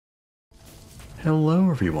Hello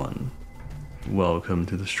everyone, welcome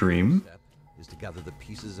to the stream.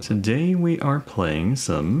 Today we are playing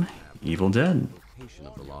some Evil Dead.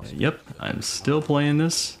 Yep, I'm still playing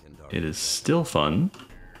this, it is still fun,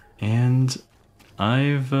 and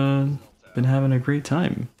I've been having a great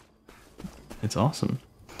time. It's awesome.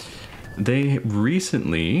 They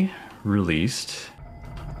recently released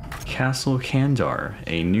Castle Kandar,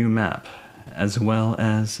 a new map, as well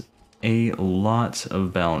as a lot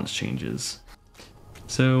of balance changes.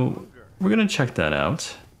 So we're gonna check that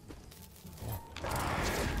out.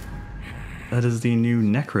 That is the new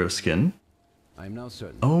Necro skin.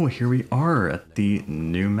 Oh, here we are at the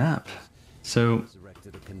new map. So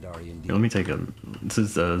here, let me take a. This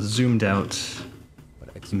is a zoomed out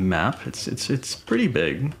map. It's pretty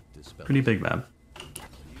big, map.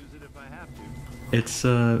 It's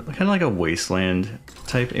kind of like a wasteland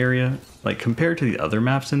type area. Like compared to the other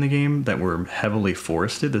maps in the game that were heavily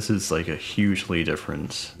forested, this is like a hugely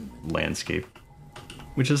different landscape,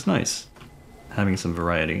 which is nice, having some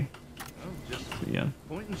variety. Yeah.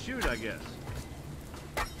 Point and shoot, I guess.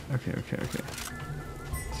 Okay. Let's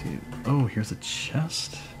see. Oh, here's a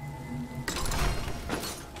chest.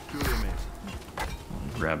 I'll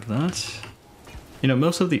grab that. You know,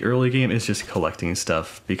 most of the early game is just collecting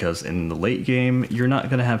stuff, because in the late game, you're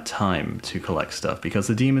not going to have time to collect stuff, because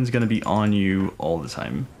the demon's going to be on you all the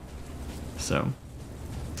time. So,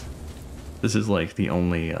 this is like the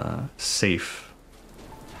only safe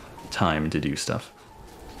time to do stuff.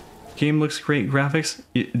 Game looks great, graphics.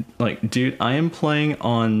 Like, dude, I am playing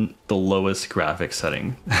on the lowest graphics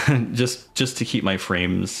setting, just to keep my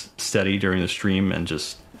frames steady during the stream, and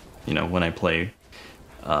just, you know, when I play.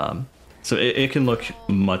 So it can look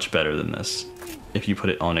much better than this if you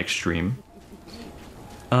put it on extreme.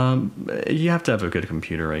 You have to have a good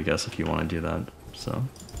computer, I guess, if you want to do that. So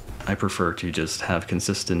I prefer to just have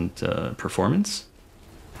consistent performance.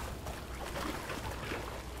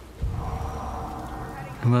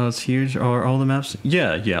 Well, it's huge. Are all the maps?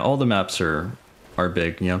 Yeah, all the maps are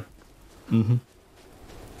big, yeah. Mm-hmm.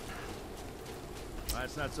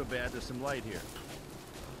 That's not so bad. There's some light here.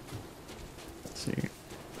 Let's see.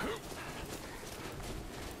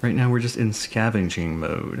 Right now we're just in scavenging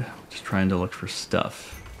mode, just trying to look for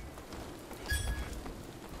stuff.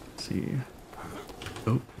 Let's see.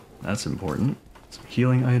 Oh, that's important. Some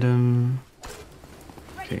healing item.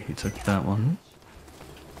 Okay, he took that one.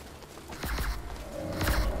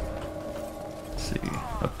 Let's see.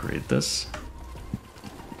 Upgrade this.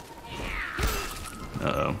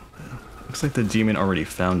 Uh-oh. Looks like the demon already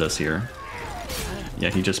found us here. Yeah,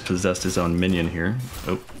 he just possessed his own minion here.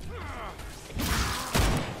 Oh.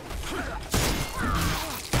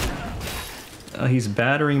 He's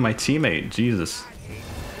battering my teammate. Jesus.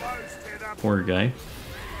 Poor guy.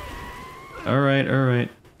 Alright.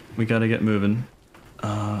 We gotta get moving.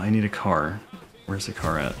 I need a car. Where's the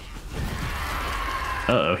car at?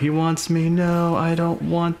 Uh-oh, he wants me. No, I don't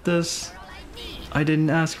want this. I didn't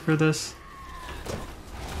ask for this.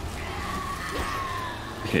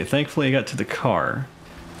 Okay, thankfully I got to the car.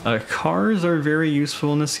 Cars are very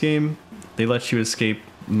useful in this game. They let you escape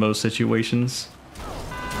most situations.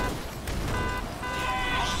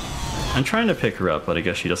 I'm trying to pick her up, but I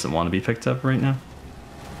guess she doesn't want to be picked up right now.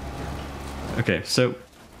 Okay, so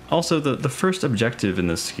also the first objective in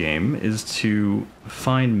this game is to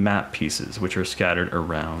find map pieces, which are scattered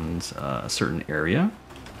around a certain area.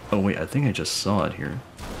 Oh wait, I think I just saw it here.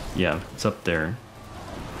 Yeah, it's up there.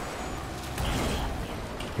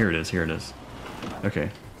 Here it is. Okay.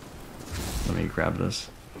 Let me grab this.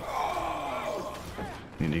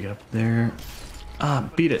 Need to get up there. Ah,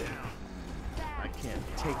 beat it. I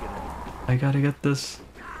can't take it anymore. I gotta get this.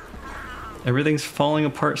 Everything's falling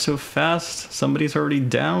apart so fast. Somebody's already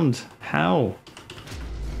downed. How?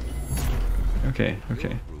 Okay.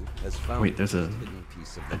 Wait, there's a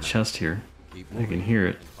chest here. I can hear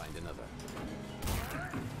it.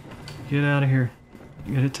 Get out of here.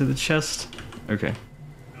 Get it to the chest. Okay.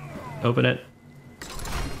 Open it.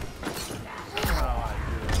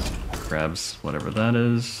 Grabs whatever that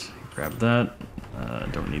is. Grab that.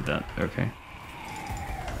 Don't need that. Okay.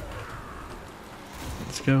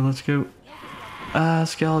 Let's go. Ah,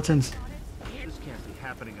 skeletons. This can't be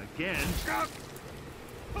happening again.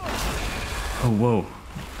 Oh, whoa.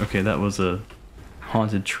 Okay, that was a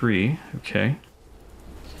haunted tree. Okay.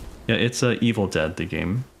 Yeah, it's Evil Dead, the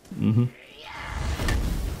game. Mm-hmm.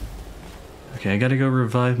 Okay, I gotta go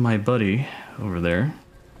revive my buddy over there.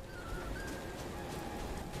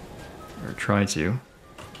 Or try to.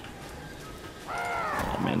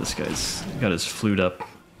 Oh man, this guy's got his flute up.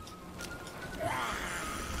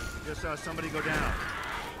 Just saw somebody go down.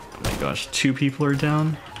 Oh my gosh, 2 people are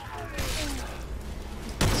down?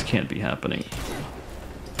 can't be happening.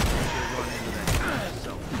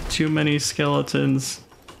 Too many skeletons.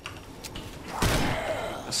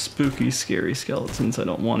 Spooky, scary skeletons. I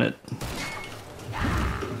don't want it.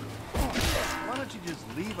 Why don't you just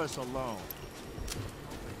leave us alone?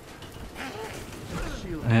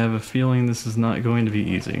 I have a feeling this is not going to be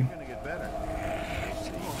easy. It's gonna get better.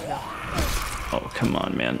 Oh, come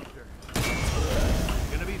on, man. It's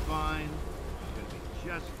gonna be fine. It's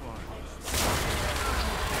gonna be just fine.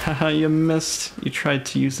 Haha, you missed. You tried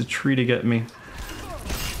to use the tree to get me.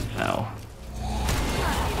 Ow.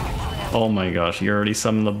 Oh my gosh, you already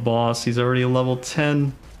summoned the boss. He's already level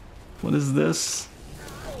 10. What is this?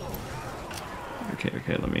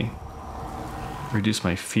 Okay, let me reduce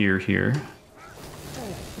my fear here.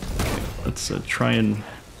 Okay, let's try and...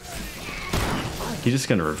 He's just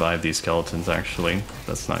gonna revive these skeletons, actually.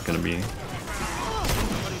 That's not gonna be...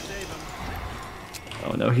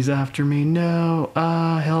 Oh no, he's after me. No!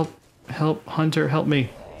 Ah, help! Help, Hunter, help me!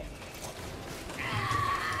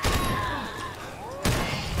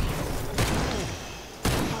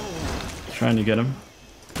 Trying to get him.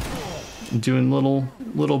 I'm doing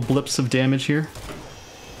little blips of damage here.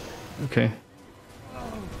 Okay.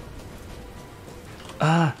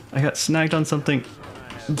 Ah, I got snagged on something.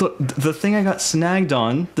 Look, the thing I got snagged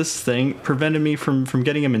on, this thing, prevented me from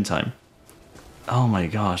getting him in time. Oh my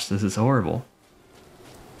gosh, this is horrible.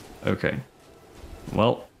 Okay.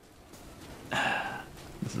 Well,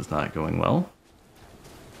 this is not going well.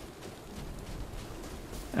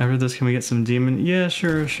 After this, can we get some demon? Yeah,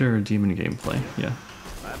 sure, demon gameplay, yeah.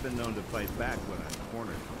 I've been known to fight back when I'm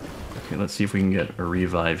cornered. Okay, let's see if we can get a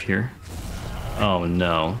revive here. Oh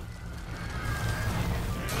no.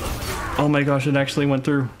 Oh my gosh, it actually went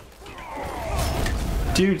through.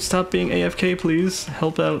 Dude, stop being AFK, please.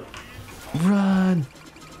 Help out. Run!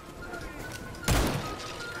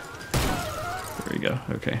 There we go.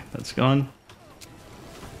 Okay, that's gone.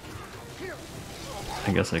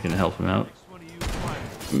 I guess I can help him out.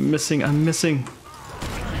 I'm missing.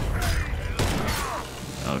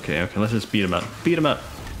 Okay, let's just beat him up. Beat him up!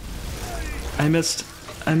 I missed.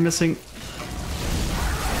 I'm missing.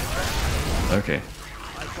 Okay.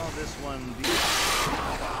 I saw this one.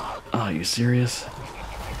 Oh, are you serious?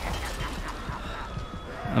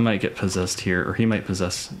 I might get possessed here, or he might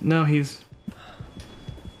possess... No, he's...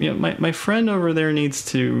 Yeah, my friend over there needs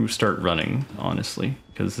to start running, honestly,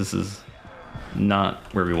 because this is not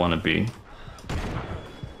where we want to be.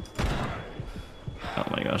 Oh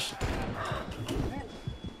my gosh.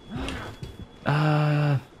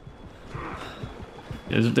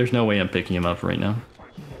 There's no way I'm picking him up right now.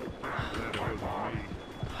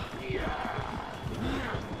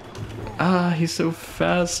 Ah, he's so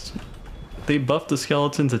fast. They buffed the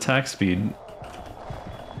skeleton's attack speed.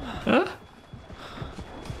 Huh?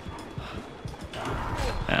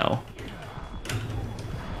 Ow.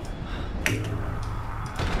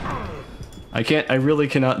 I really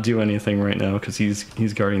cannot do anything right now because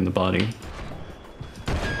he's guarding the body.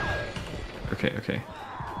 Okay.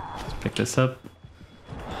 Let's pick this up.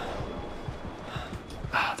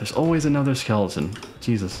 Ah, there's always another skeleton.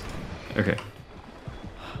 Jesus. Okay.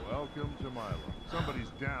 Welcome to Milo. Somebody's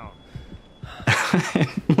down.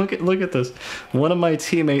 Look at this. One of my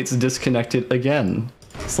teammates disconnected again.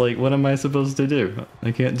 It's like, what am I supposed to do?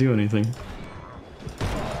 I can't do anything.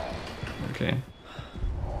 Okay.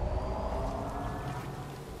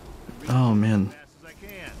 Oh man. Fast as I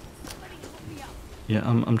can. Yeah,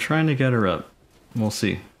 I'm trying to get her up. We'll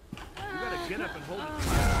see. You gotta get up and hold it.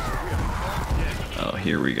 Oh,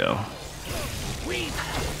 here we go.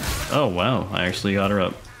 Oh wow, I actually got her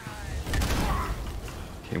up.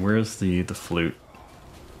 Okay, where's the flute?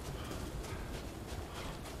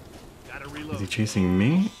 Gotta reload. Is he chasing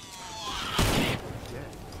me?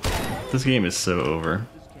 This game is so over.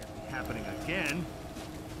 This can't be happening again.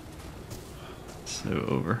 So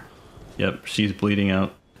over. Yep, she's bleeding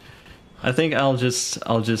out. I think I'll just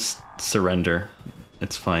surrender.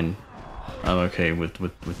 It's fine. I'm okay with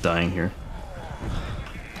dying here.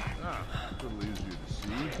 Ah, a little easier to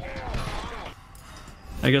see.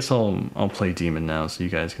 I guess I'll play demon now so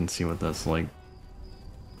you guys can see what that's like.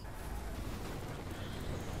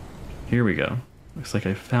 Here we go. Looks like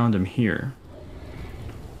I found him here.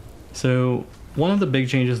 So one of the big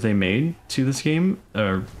changes they made to this game,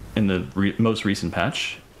 in the most recent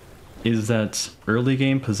patch, is that early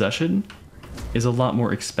game possession is a lot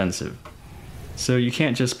more expensive. So you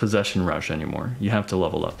can't just possession rush anymore. You have to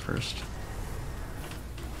level up first.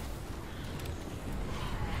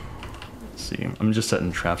 Let's see. I'm just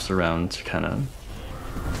setting traps around to kind of...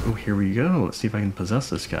 Oh, here we go. Let's see if I can possess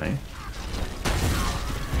this guy.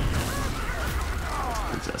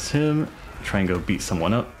 Possess him. Try and go beat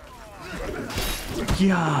someone up.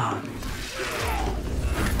 Yeah.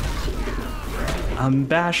 I'm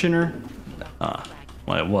bashing her. Ah,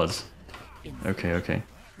 well, it was. Okay, okay.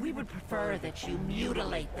 We would prefer that you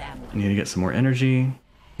mutilate them. I need to get some more energy.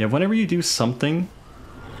 Yeah, whenever you do something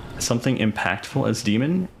impactful as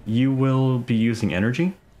demon, you will be using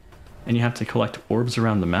energy, and you have to collect orbs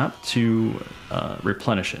around the map to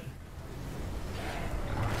replenish it.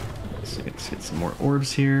 So let's get some more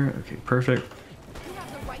orbs here. Okay, perfect.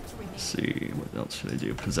 Let's see, what else should I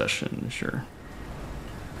do? Possession, sure.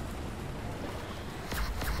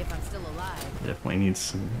 If I'm still alive. Definitely need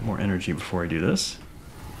some more energy before I do this.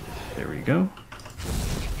 There we go.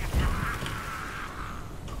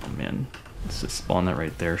 Oh man, let's just spawn that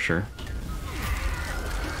right there, sure.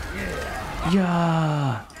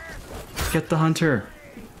 Yeah! Get the hunter!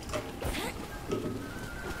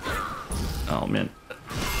 Oh man,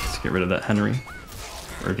 let's get rid of that Henry.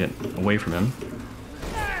 Or get away from him.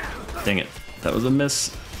 Dang it, that was a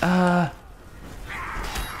miss. Ah!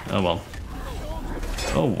 Oh well.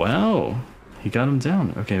 Oh wow, he got him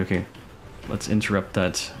down. Okay, okay. Let's interrupt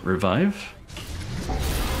that revive.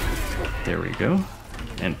 There we go.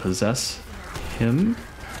 And possess him.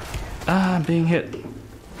 Ah, I'm being hit.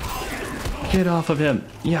 Get off of him.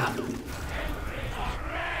 Yeah.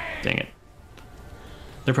 Dang it.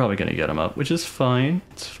 They're probably gonna get him up, which is fine.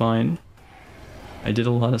 It's fine. I did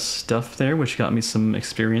a lot of stuff there, which got me some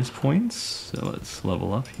experience points. So let's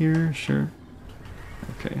level up here, sure.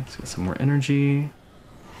 Okay, let's get some more energy.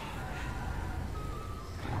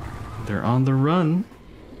 They're on the run.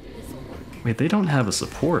 Wait, they don't have a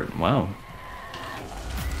support. Wow.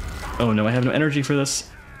 Oh no, I have no energy for this.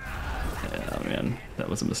 Oh man, that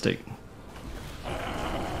was a mistake.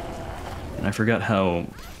 And I forgot how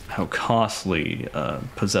costly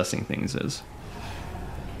possessing things is.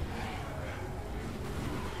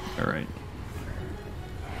 Alright.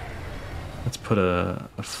 Let's put a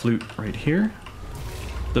flute right here.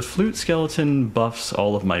 The flute skeleton buffs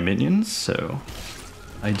all of my minions, so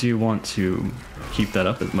I do want to keep that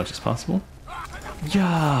up as much as possible.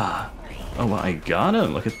 Yeah! Oh, well, I got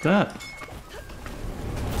him! Look at that!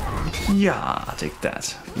 Yeah! Take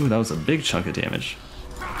that. Ooh, that was a big chunk of damage.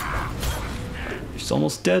 She's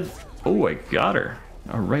almost dead. Oh, I got her.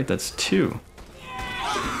 Alright, that's 2.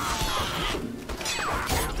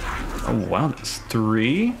 Oh, wow, that's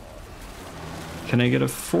 3. Can I get a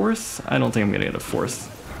 4th? I don't think I'm gonna get a 4th.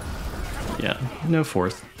 Yeah, no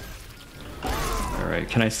 4th. Alright,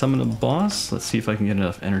 can I summon a boss? Let's see if I can get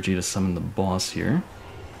enough energy to summon the boss here.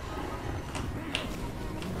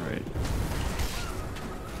 Alright.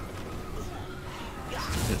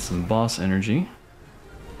 Get some boss energy.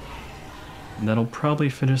 And that'll probably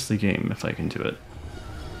finish the game if I can do it.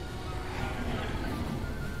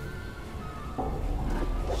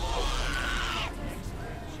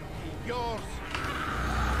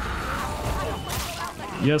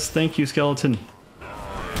 Yes, thank you, skeleton.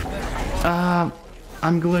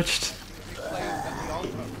 I'm glitched.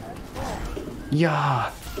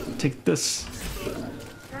 Yeah, take this.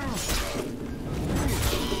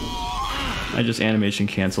 I just animation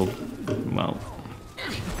canceled. Wow.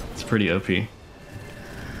 It's pretty OP.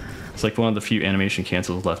 It's like one of the few animation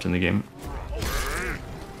cancels left in the game.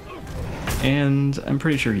 And I'm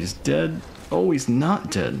pretty sure he's dead. Oh, he's not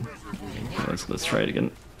dead. Okay, let's try it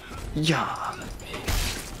again. Yeah.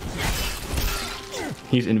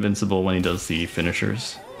 He's invincible when he does the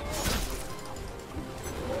finishers.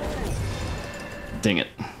 Dang it.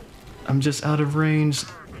 I'm just out of range.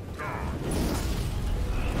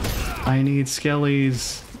 I need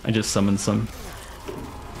skellies. I just summoned some.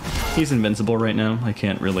 He's invincible right now. I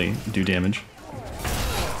can't really do damage.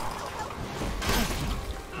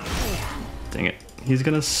 Dang it. He's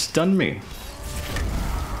gonna stun me.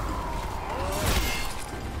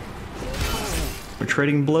 We're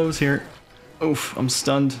trading blows here. Oof, I'm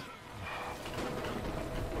stunned.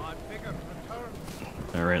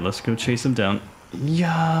 Alright, let's go chase him down.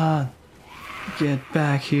 Yeah! Get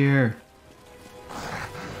back here.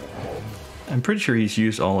 I'm pretty sure he's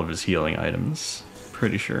used all of his healing items.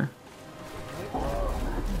 Pretty sure.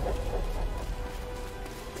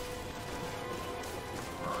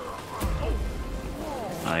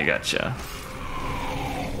 I gotcha.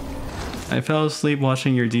 I fell asleep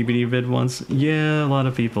watching your DBD vid once. Yeah, a lot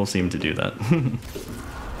of people seem to do that.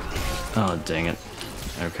 Oh, dang it.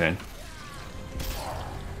 Okay.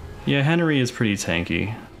 Yeah, Henry is pretty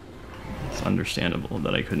tanky. It's understandable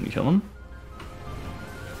that I couldn't kill him.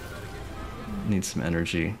 Need some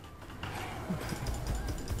energy.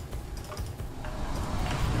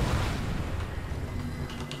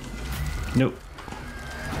 Nope.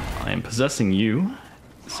 I am possessing you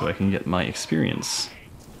so I can get my experience.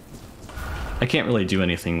 I can't really do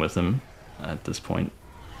anything with him at this point.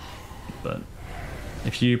 But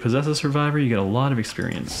if you possess a survivor, you get a lot of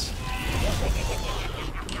experience.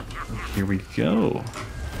 Here we go.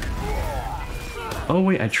 Oh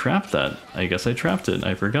wait, I trapped that. I guess I trapped it.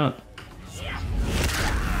 I forgot.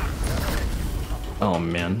 Oh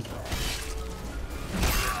man.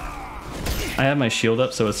 I have my shield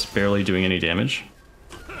up, so it's barely doing any damage.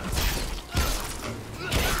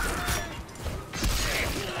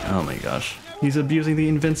 Oh my gosh. He's abusing the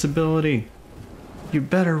invincibility. You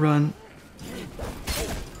better run.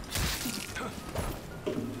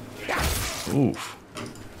 Oof.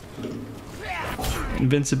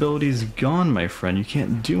 Invincibility's gone, my friend. You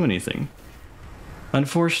can't do anything.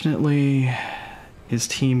 Unfortunately, his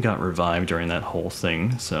team got revived during that whole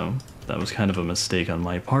thing, so that was kind of a mistake on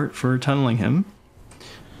my part for tunneling him.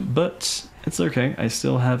 But it's okay. I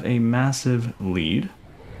still have a massive lead.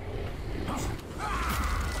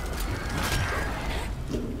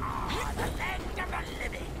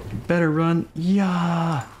 Better run.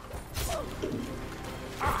 Yeah.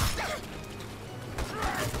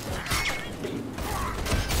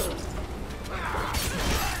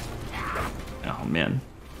 Oh man.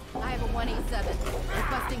 I have a 187.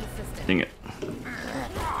 Requesting assistance. Dang it.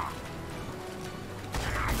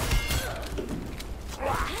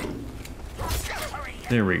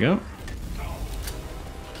 There we go.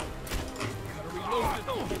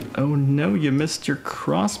 Oh no, you missed your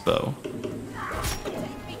crossbow.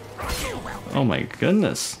 Oh my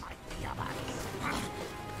goodness.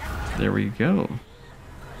 There we go.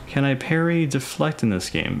 Can I parry deflect in this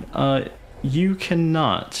game? You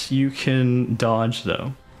cannot. You can dodge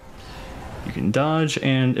though. You can dodge,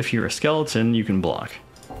 and if you're a skeleton, you can block.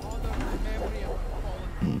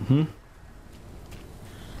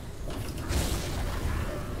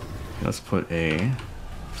 Let's put a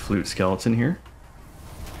flute skeleton here.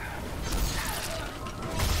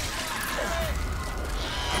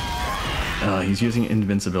 He's using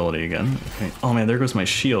invincibility again. Okay. Oh man, there goes my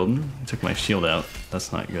shield. I took my shield out.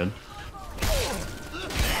 That's not good.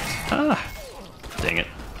 Ah! Dang it.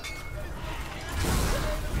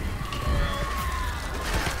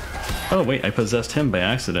 Oh wait, I possessed him by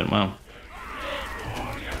accident. Wow.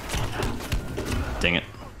 Dang it.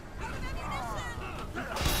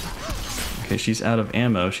 Okay, she's out of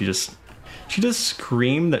ammo. She just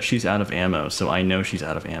screamed that she's out of ammo, so I know she's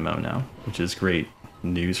out of ammo now, which is great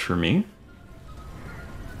news for me.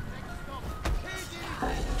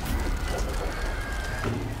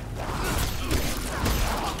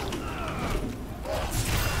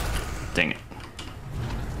 Dang it.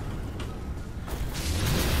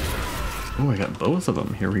 Oh, I got both of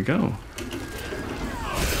them. Here we go.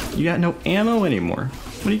 You got no ammo anymore.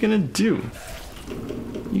 What are you gonna do?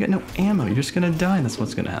 You got no ammo. You're just gonna die. That's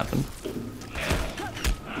what's gonna happen.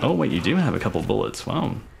 Oh, wait, you do have a couple bullets.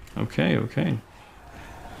 Wow. Okay, okay.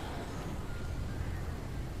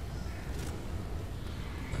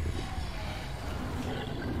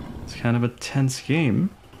 It's kind of a tense game.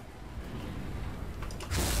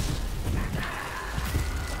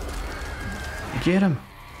 Get him!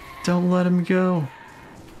 Don't let him go!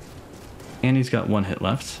 And he's got one hit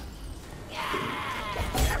left.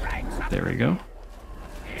 There we go.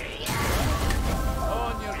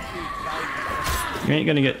 You ain't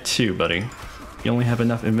gonna get two, buddy. You only have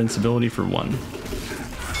enough invincibility for one.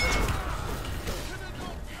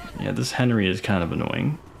 Yeah, this Henry is kind of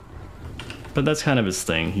annoying. But that's kind of his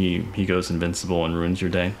thing. He goes invincible and ruins your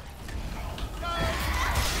day.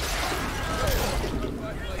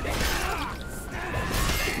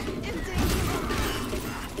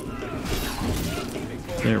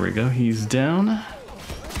 There we go, he's down.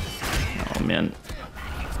 Oh man.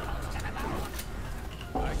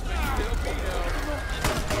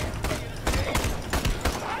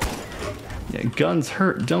 Yeah, guns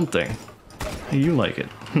hurt, don't they? You like it.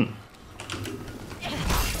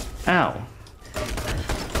 Ow.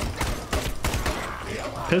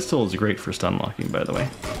 Pistol is great for stun locking, by the way.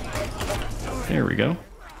 There we go.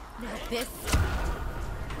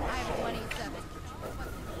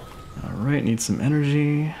 Alright, need some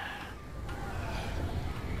energy.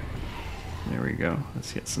 There we go.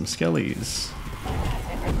 Let's get some skellies.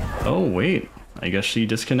 Oh, wait. I guess she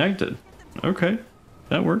disconnected. Okay,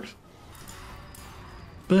 that works.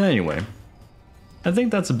 But anyway, I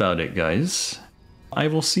think that's about it, guys. I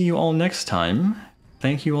will see you all next time.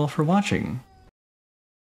 Thank you all for watching.